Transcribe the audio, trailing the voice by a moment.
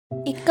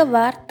ਇੱਕ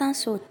ਵਾਰ ਤਾਂ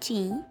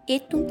ਸੋਚੀ ਇਹ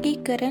ਤੂੰ ਕੀ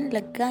ਕਰਨ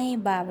ਲੱਗਾ ਏ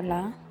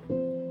ਬਾਵਲਾ।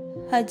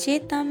 ਹਜੇ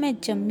ਤਾਂ ਮੈਂ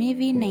ਜੰਮੀ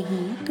ਵੀ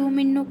ਨਹੀਂ, ਤੂੰ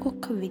ਮੈਨੂੰ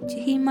ਕੁੱਖ ਵਿੱਚ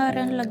ਹੀ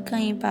ਮਾਰਨ ਲੱਗਾ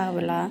ਏ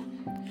ਬਾਵਲਾ।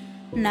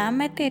 ਨਾ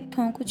ਮੈਂ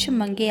ਤੇਥੋਂ ਕੁਛ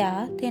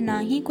ਮੰਗਿਆ ਤੇ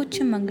ਨਾ ਹੀ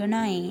ਕੁਛ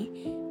ਮੰਗਣਾ ਏ,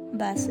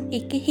 ਬਸ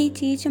ਇੱਕ ਹੀ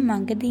ਚੀਜ਼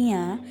ਮੰਗਦੀ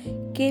ਆਂ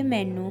ਕਿ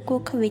ਮੈਨੂੰ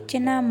ਕੁੱਖ ਵਿੱਚ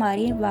ਨਾ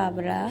ਮਾਰੀ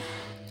ਬਾਵਲਾ।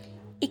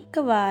 ਇੱਕ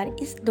ਵਾਰ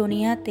ਇਸ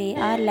ਦੁਨੀਆ 'ਤੇ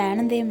ਆ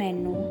ਲੈਣ ਦੇ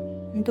ਮੈਨੂੰ,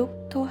 ਦੁੱਖ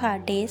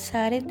ਤੁਹਾਡੇ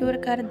ਸਾਰੇ ਦੂਰ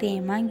ਕਰ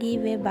ਦੇਵਾਂਗੀ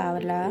ਵੇ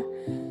ਬਾਵਲਾ।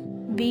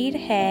 ਵੀਰ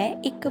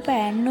ਹੈ ਇੱਕ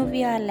ਭੈਣ ਨੂੰ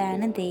ਵਿਆਹ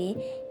ਲੈਣ ਦੇ,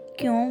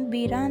 ਕਿਉਂ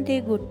ਵੀਰਾਂ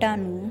ਦੇ ਗੁੱਟਾਂ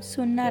ਨੂੰ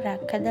ਸੁੰਨਾ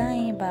ਰੱਖਦਾ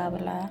ਏ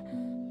ਬਾਵਲਾ।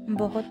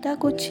 ਬਹੁਤਾ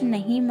ਕੁਛ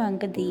ਨਹੀਂ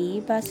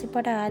ਮੰਗਦੀ, ਬਸ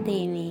ਪੜ੍ਹਾ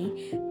ਦੇਵੇਂ,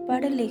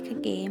 ਪੜ੍ਹ ਲਿਖ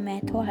ਕੇ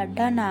ਮੈਂ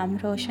ਤੁਹਾਡਾ ਨਾਮ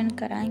ਰੋਸ਼ਨ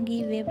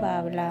ਕਰਾਂਗੀ ਵੇ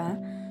ਬਾਵਲਾ।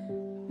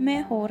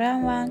 ਮੈਂ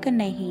ਹੋਰਾਂ ਵਾਂਗ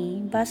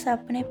ਨਹੀਂ, ਬਸ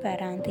ਆਪਣੇ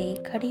ਪੈਰਾਂ 'ਤੇ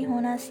ਖੜੀ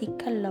ਹੋਣਾ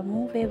ਸਿੱਖ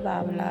ਲਵਾਂ ਵੇ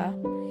ਬਾਵਲਾ।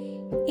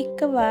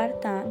 ਇੱਕ ਵਾਰ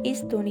ਤਾਂ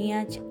ਇਸ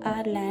ਦੁਨੀਆ 'ਚ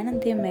ਆ ਲੈਣ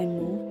ਦੇ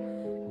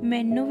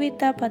ਮੈਨੂੰ ਵੀ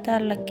ਤਾਂ ਪਤਾ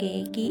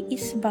ਲੱਗੇ ਕਿ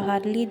ਇਸ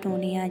ਬਾਹਰਲੀ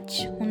ਦੁਨੀਆ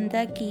 'ਚ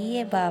ਹੁੰਦਾ ਕੀ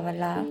ਏ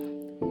ਬਾਵਲਾ।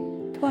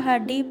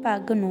 ਤੁਹਾਡੀ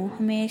ਪੱਗ ਨੂੰ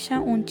ਹਮੇਸ਼ਾ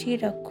ਉੱਚੀ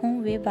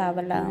ਰੱਖੂੰ ਵੇ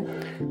ਬਾਵਲਾ,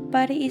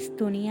 ਪਰ ਇਸ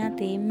ਦੁਨੀਆ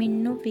 'ਤੇ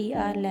ਮੈਨੂੰ ਵੀ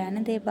ਆ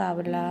ਲੈਣ ਦੇ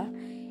ਬਾਵਲਾ।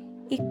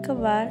 ਇੱਕ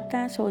ਵਾਰ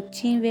ਤਾਂ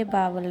ਸੋਚੀ ਵੇ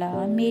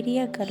ਬਾਵਲਾ,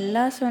 ਮੇਰੀਆਂ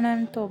ਗੱਲਾਂ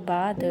ਸੁਣਨ ਤੋਂ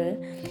ਬਾਅਦ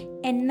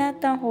ਇੰਨਾ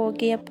ਤਾਂ ਹੋ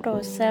ਗਿਆ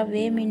ਭਰੋਸਾ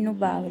ਵੇ ਮੈਨੂੰ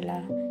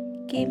ਬਾਵਲਾ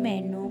ਕਿ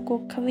ਮੈਨੂੰ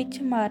ਕੁੱਖ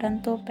ਵਿੱਚ ਮਾਰਨ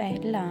ਤੋਂ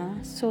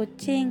ਪਹਿਲਾਂ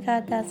ਸੋਚੇਂਗਾ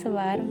 10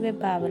 ਵਾਰ ਵੇ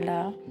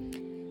ਬਾਵਲਾ।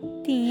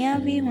 ਧੀਆਂ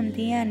ਵੀ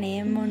ਹੁੰਦੀਆਂ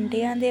ਨੇ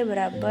ਮੁੰਡਿਆਂ ਦੇ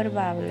ਬਰਾਬਰ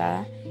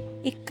ਬਾਵਲਾ,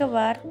 ਇੱਕ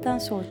ਵਾਰ ਤਾਂ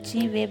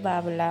ਸੋਚੀ ਵੇ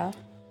ਬਾਵਲਾ।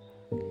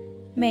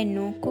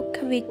 ਮੈਨੂੰ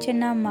ਕੁੱਖ ਵਿੱਚ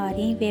ਨਾ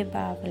ਮਾਰੀ ਵੇ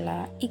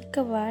ਬਾਵਲਾ, ਇੱਕ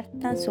ਵਾਰ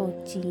ਤਾਂ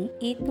ਸੋਚੀ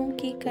ਇਹ ਤੂੰ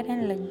ਕੀ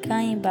ਕਰਨ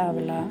ਲੱਗਾ ਏ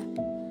ਬਾਵਲਾ।